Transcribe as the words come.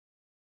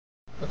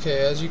Okay,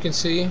 as you can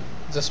see,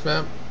 this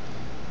map,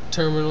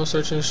 Terminal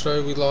Search and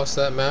Destroy, we lost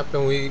that map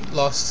and we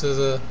lost to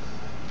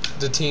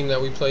the team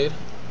that we played.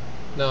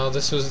 Now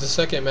this was the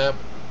second map.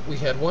 We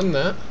had won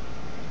that,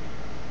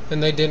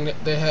 and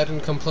they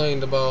hadn't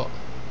complained about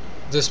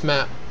this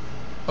map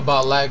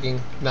about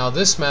lagging. Now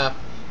this map,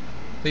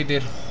 they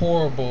did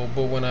horrible,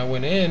 but when I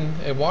went in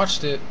and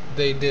watched it,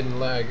 they didn't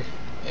lag.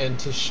 And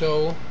to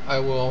show, I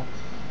will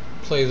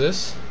play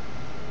this.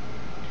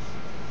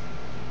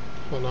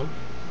 Hold on.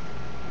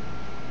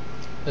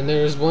 And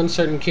there's one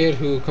certain kid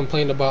who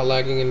complained about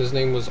lagging, and his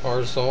name was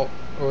Arsalt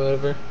or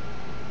whatever.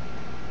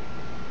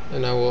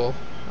 And I will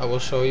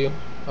show you.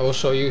 I will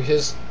show you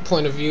his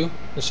point of view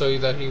and show you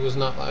that he was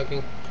not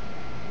lagging.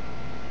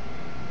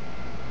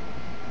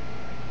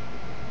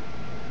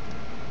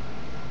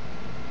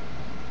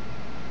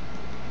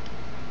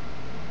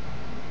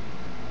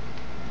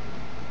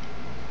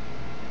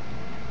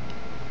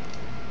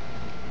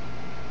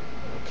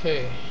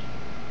 Okay.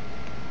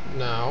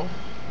 Now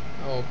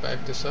I will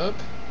back this up.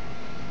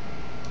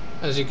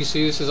 As you can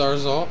see, this is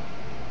Arsalt.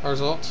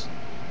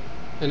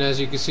 And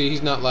as you can see,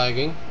 he's not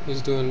lagging. He's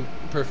doing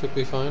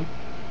perfectly fine.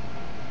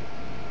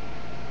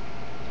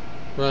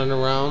 Running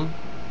around,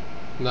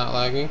 not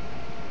lagging.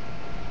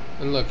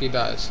 And look, he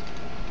dies.